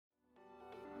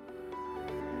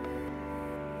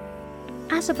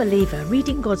As a believer,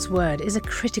 reading God's Word is a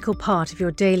critical part of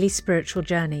your daily spiritual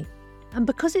journey. And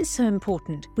because it's so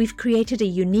important, we've created a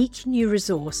unique new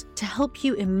resource to help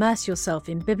you immerse yourself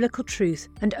in biblical truth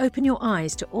and open your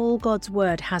eyes to all God's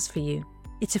Word has for you.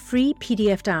 It's a free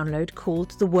PDF download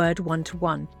called The Word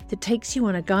 1-to-1 that takes you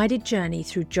on a guided journey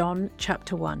through John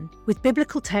chapter 1. With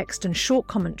biblical text and short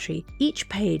commentary, each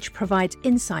page provides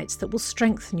insights that will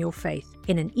strengthen your faith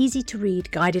in an easy-to-read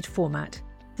guided format.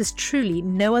 There's truly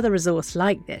no other resource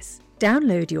like this.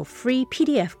 Download your free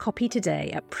PDF copy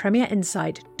today at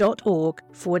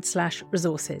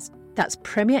premierinsight.org/resources. That's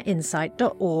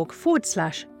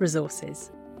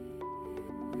premierinsight.org/resources.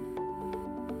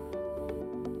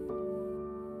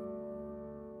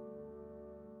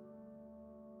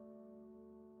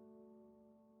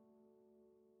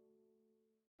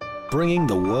 Bringing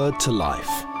the Word to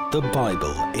life. The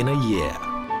Bible in a year.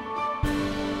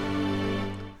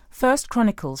 1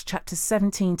 Chronicles chapters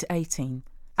 17 to 18.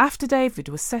 After David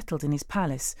was settled in his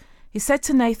palace, he said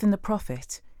to Nathan the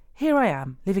prophet, "Here I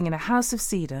am, living in a house of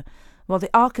cedar, while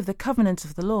the ark of the covenant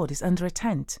of the Lord is under a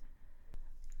tent."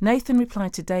 Nathan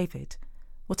replied to David,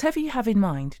 "Whatever you have in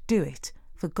mind, do it,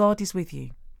 for God is with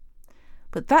you."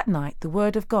 But that night the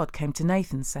word of God came to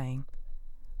Nathan, saying,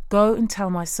 "Go and tell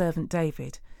my servant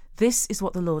David, this is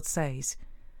what the Lord says.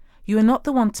 You are not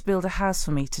the one to build a house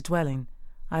for me to dwell in.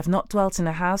 I have not dwelt in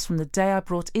a house from the day I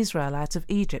brought Israel out of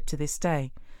Egypt to this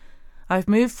day. I have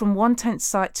moved from one tent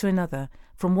site to another,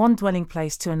 from one dwelling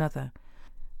place to another.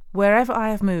 Wherever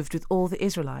I have moved with all the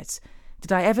Israelites,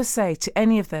 did I ever say to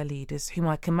any of their leaders, whom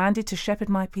I commanded to shepherd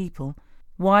my people,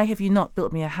 'Why have you not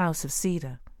built me a house of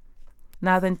cedar?'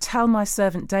 Now then tell my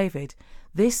servant David,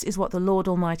 this is what the Lord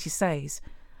Almighty says.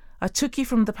 I took you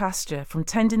from the pasture, from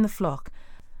tending the flock,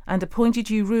 and appointed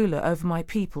you ruler over my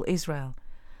people Israel.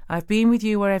 I have been with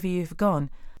you wherever you have gone,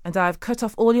 and I have cut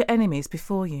off all your enemies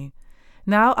before you.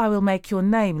 Now I will make your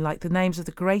name like the names of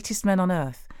the greatest men on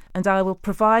earth, and I will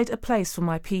provide a place for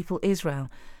my people Israel,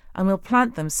 and will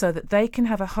plant them so that they can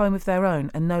have a home of their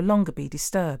own and no longer be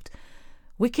disturbed.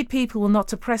 Wicked people will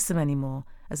not oppress them any more,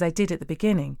 as they did at the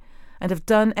beginning, and have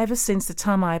done ever since the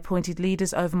time I appointed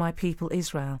leaders over my people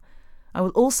Israel. I will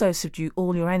also subdue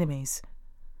all your enemies.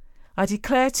 I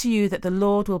declare to you that the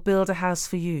Lord will build a house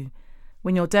for you.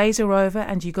 When your days are over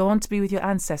and you go on to be with your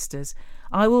ancestors,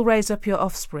 I will raise up your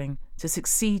offspring to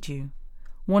succeed you,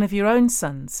 one of your own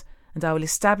sons, and I will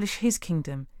establish his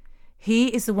kingdom. He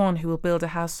is the one who will build a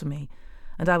house for me,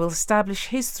 and I will establish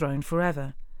his throne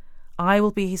forever. I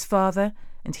will be his father,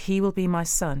 and he will be my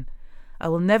son. I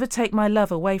will never take my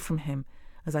love away from him,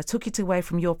 as I took it away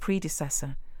from your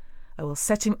predecessor. I will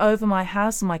set him over my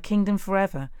house and my kingdom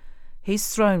forever. His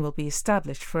throne will be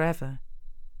established forever."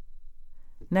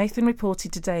 Nathan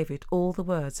reported to David all the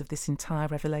words of this entire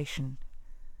revelation.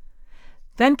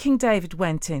 Then King David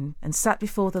went in and sat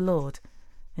before the Lord,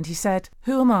 and he said,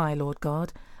 "Who am I, Lord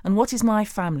God, and what is my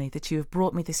family that you have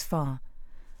brought me this far?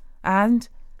 And,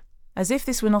 as if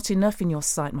this were not enough in your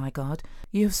sight, my God,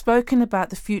 you have spoken about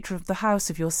the future of the house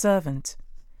of your servant.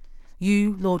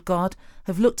 You, Lord God,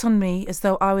 have looked on me as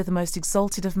though I were the most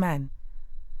exalted of men.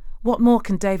 What more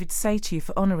can David say to you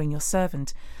for honouring your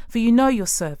servant? For you know your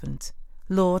servant.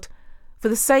 Lord, for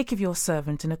the sake of your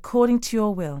servant and according to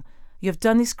your will, you have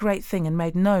done this great thing and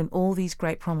made known all these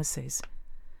great promises.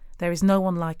 There is no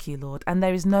one like you, Lord, and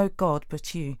there is no God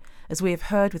but you, as we have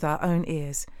heard with our own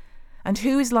ears. And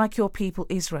who is like your people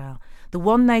Israel, the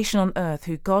one nation on earth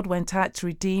who God went out to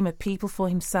redeem a people for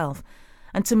himself,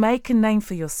 and to make a name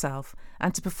for yourself,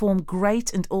 and to perform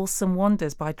great and awesome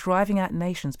wonders by driving out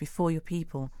nations before your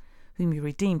people, whom you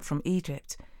redeemed from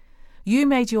Egypt? You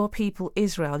made your people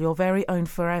Israel your very own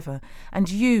forever, and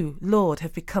you, Lord,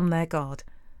 have become their God.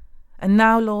 And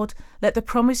now, Lord, let the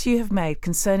promise you have made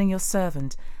concerning your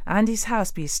servant and his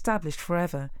house be established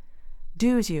forever.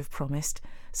 Do as you have promised,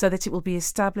 so that it will be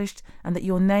established and that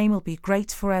your name will be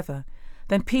great forever.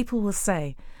 Then people will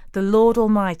say, 'The Lord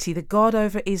Almighty, the God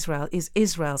over Israel, is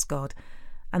Israel's God,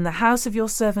 and the house of your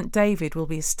servant David will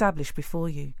be established before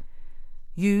you.'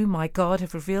 You, my God,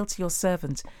 have revealed to your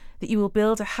servant that you will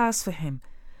build a house for him,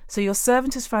 so your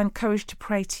servant has found courage to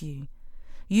pray to you.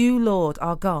 You, Lord,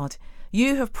 our God,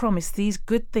 you have promised these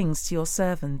good things to your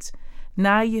servant.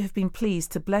 Now you have been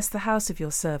pleased to bless the house of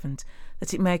your servant,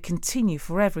 that it may continue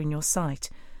forever in your sight.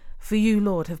 For you,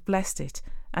 Lord, have blessed it,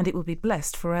 and it will be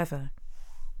blessed forever."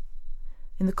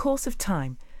 In the course of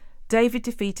time, David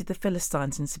defeated the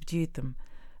Philistines and subdued them,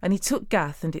 and he took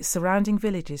Gath and its surrounding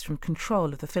villages from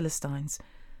control of the Philistines.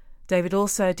 David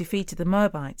also defeated the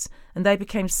Moabites, and they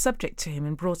became subject to him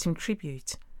and brought him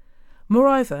tribute.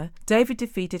 Moreover, David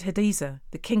defeated Hadaezer,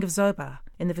 the king of Zobah,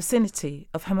 in the vicinity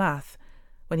of Hamath,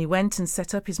 when he went and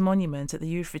set up his monument at the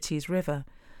Euphrates River.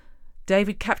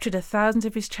 David captured 1,000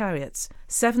 of his chariots,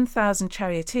 7,000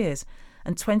 charioteers,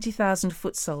 and 20,000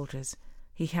 foot soldiers.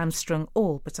 He hamstrung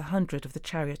all but 100 of the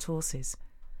chariot horses.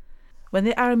 When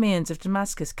the Arameans of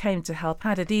Damascus came to help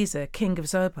Hadadezer, king of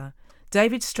Zobah,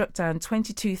 David struck down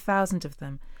 22,000 of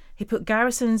them. He put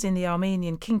garrisons in the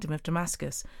Armenian kingdom of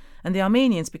Damascus, and the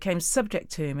Armenians became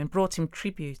subject to him and brought him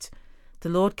tribute. The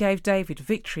Lord gave David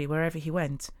victory wherever he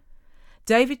went.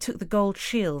 David took the gold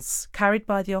shields carried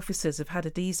by the officers of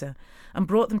Hadadezer and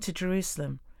brought them to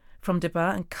Jerusalem. From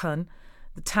Debah and Kun,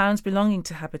 the towns belonging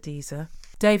to Hadadezer,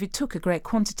 David took a great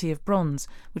quantity of bronze,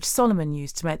 which Solomon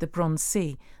used to make the bronze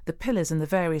sea, the pillars and the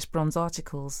various bronze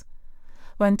articles.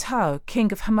 When Tou,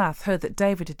 king of Hamath, heard that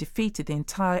David had defeated the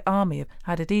entire army of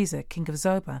Hadadezer, king of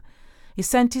Zobah, he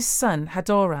sent his son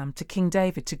Hadoram to King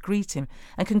David to greet him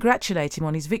and congratulate him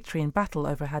on his victory in battle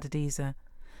over Hadadezer,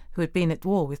 who had been at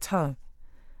war with Tou.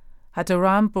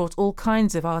 Hadoram brought all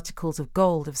kinds of articles of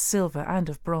gold, of silver, and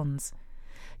of bronze.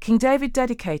 King David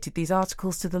dedicated these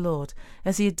articles to the Lord,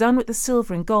 as he had done with the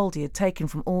silver and gold he had taken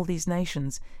from all these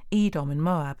nations, Edom and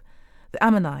Moab, the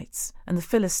Ammonites, and the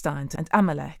Philistines, and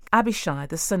Amalek. Abishai,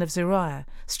 the son of Zeruiah,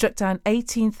 struck down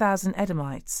 18,000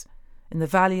 Edomites in the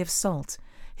valley of Salt.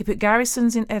 He put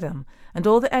garrisons in Edom, and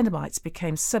all the Edomites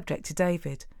became subject to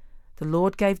David. The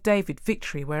Lord gave David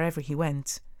victory wherever he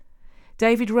went.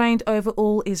 David reigned over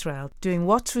all Israel, doing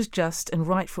what was just and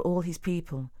right for all his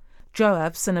people.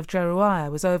 Joab, son of Jeruiah,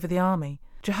 was over the army.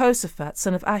 Jehoshaphat,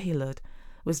 son of Ahilud,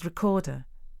 was recorder.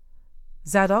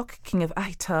 Zadok, king of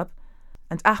Ahitub,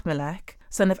 and Ahimelech,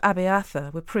 son of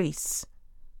Abiathar, were priests.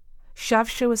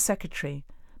 Shavsha was secretary.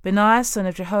 Benaiah, son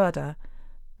of Jehoiada,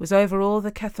 was over all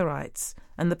the Ketherites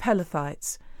and the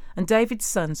Pelethites, and David's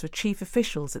sons were chief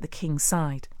officials at the king's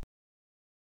side.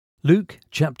 Luke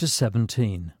chapter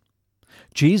 17.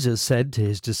 Jesus said to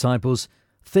his disciples,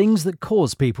 "Things that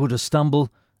cause people to stumble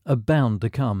are bound to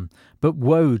come, but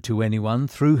woe to anyone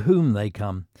through whom they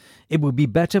come. It would be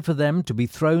better for them to be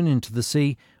thrown into the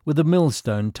sea with a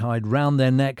millstone tied round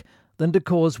their neck than to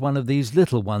cause one of these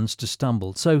little ones to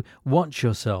stumble. So watch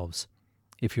yourselves.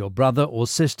 If your brother or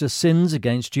sister sins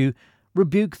against you,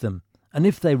 rebuke them, and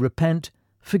if they repent,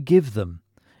 forgive them.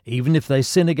 Even if they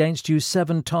sin against you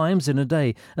 7 times in a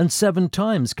day, and 7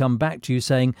 times come back to you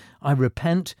saying, 'I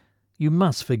repent,' you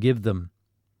must forgive them."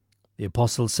 The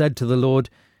apostle said to the Lord,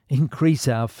 "Increase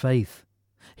our faith."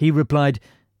 He replied,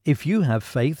 "If you have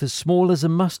faith as small as a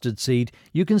mustard seed,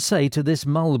 you can say to this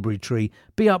mulberry tree,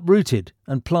 'Be uprooted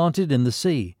and planted in the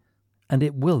sea,' and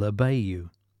it will obey you.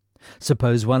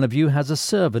 Suppose one of you has a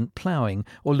servant ploughing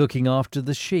or looking after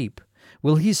the sheep.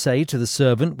 Will he say to the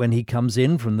servant when he comes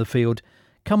in from the field,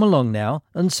 'Come along now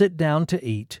and sit down to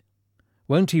eat'?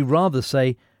 Won't he rather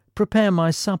say, 'Prepare my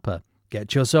supper,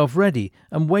 get yourself ready,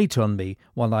 and wait on me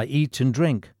while I eat and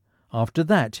drink? After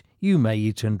that you may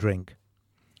eat and drink'?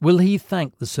 Will he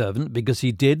thank the servant because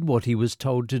he did what he was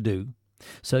told to do?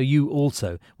 So you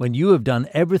also, when you have done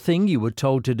everything you were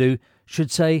told to do,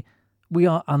 should say, 'We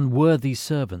are unworthy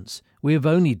servants, we have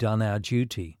only done our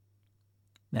duty.'"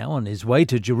 Now on his way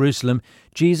to Jerusalem,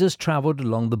 Jesus travelled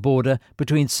along the border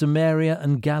between Samaria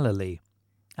and Galilee.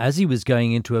 As he was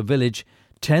going into a village,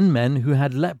 10 men who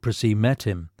had leprosy met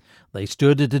him. They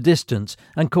stood at a distance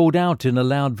and called out in a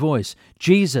loud voice,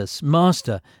 "Jesus,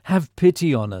 Master, have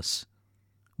pity on us."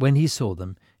 When he saw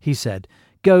them, he said,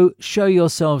 "Go, show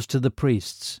yourselves to the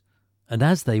priests." And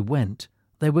as they went,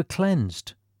 they were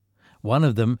cleansed. One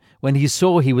of them, when he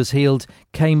saw he was healed,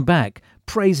 came back,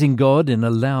 praising God in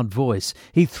a loud voice.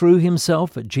 He threw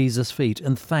himself at Jesus' feet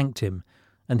and thanked him,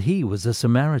 and he was a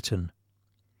Samaritan.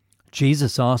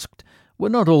 Jesus asked, "Were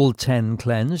not all 10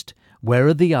 cleansed? Where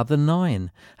are the other 9?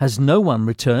 Has no one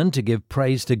returned to give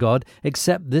praise to God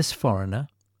except this foreigner?"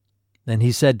 Then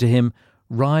he said to him,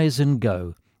 "Rise and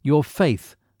go. Your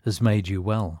faith has made you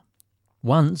well."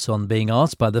 Once, on being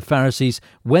asked by the Pharisees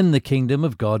when the kingdom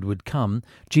of God would come,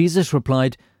 Jesus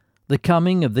replied, "The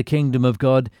coming of the kingdom of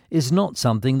God is not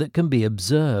something that can be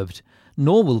observed,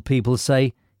 nor will people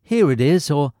say, 'Here it is,'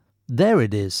 or 'There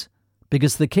it is,'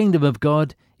 because the kingdom of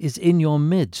God is in your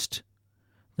midst."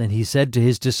 Then he said to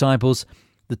his disciples,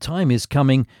 "The time is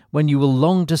coming when you will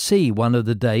long to see one of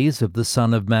the days of the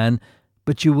Son of Man,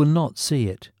 but you will not see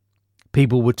it.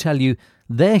 People will tell you,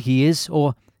 'There he is,'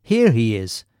 or 'Here he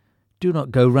is.' Do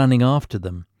not go running after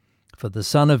them. For the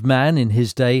Son of Man in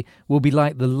his day will be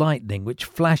like the lightning which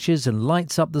flashes and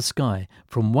lights up the sky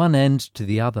from one end to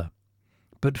the other.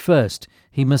 But first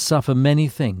he must suffer many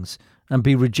things and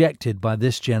be rejected by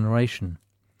this generation.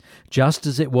 Just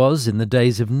as it was in the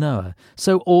days of Noah,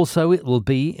 so also it will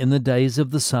be in the days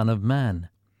of the Son of Man.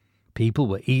 People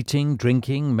were eating,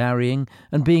 drinking, marrying,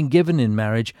 and being given in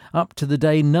marriage up to the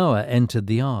day Noah entered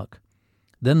the ark.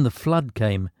 Then the flood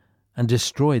came and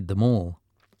destroyed them all.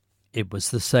 It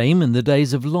was the same in the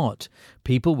days of Lot.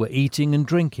 People were eating and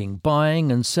drinking,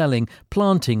 buying and selling,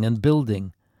 planting and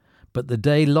building. But the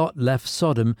day Lot left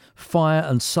Sodom, fire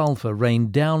and sulphur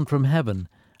rained down from heaven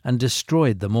and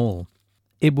destroyed them all.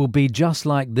 It will be just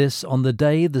like this on the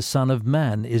day the Son of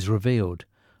Man is revealed.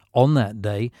 On that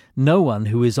day, no one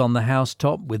who is on the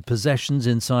housetop with possessions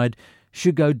inside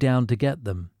should go down to get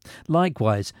them.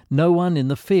 Likewise, no one in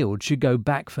the field should go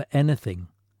back for anything.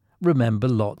 Remember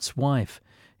Lot's wife.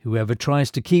 Whoever tries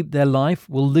to keep their life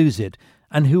will lose it,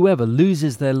 and whoever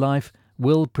loses their life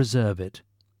will preserve it.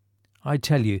 I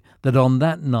tell you that on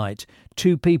that night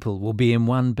 2 people will be in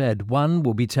one bed, one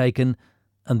will be taken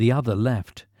and the other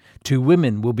left. 2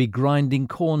 women will be grinding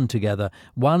corn together,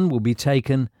 one will be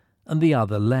taken and the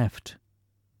other left.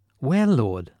 Where,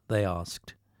 Lord? They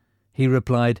asked. He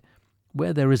replied,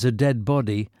 Where there is a dead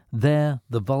body, there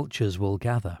the vultures will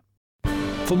gather.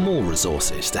 For more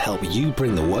resources to help you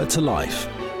bring the word to life,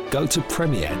 go to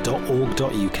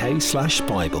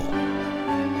premier.org.uk/Bible.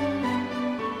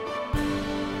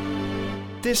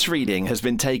 This reading has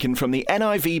been taken from the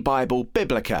NIV Bible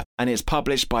Biblica and is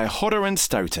published by Hodder and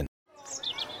Stoughton.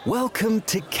 Welcome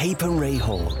to Capernwray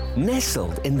Hall,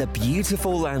 nestled in the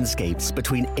beautiful landscapes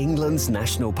between England's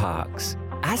national parks.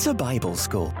 As a Bible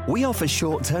school, we offer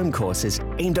short-term courses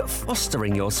aimed at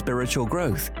fostering your spiritual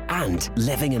growth and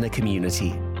living in a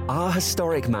community. Our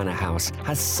historic manor house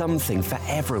has something for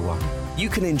everyone. You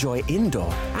can enjoy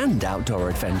indoor and outdoor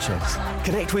adventures,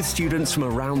 connect with students from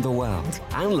around the world,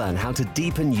 and learn how to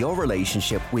deepen your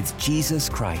relationship with Jesus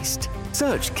Christ.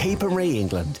 Search Capernwray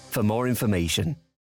England for more information.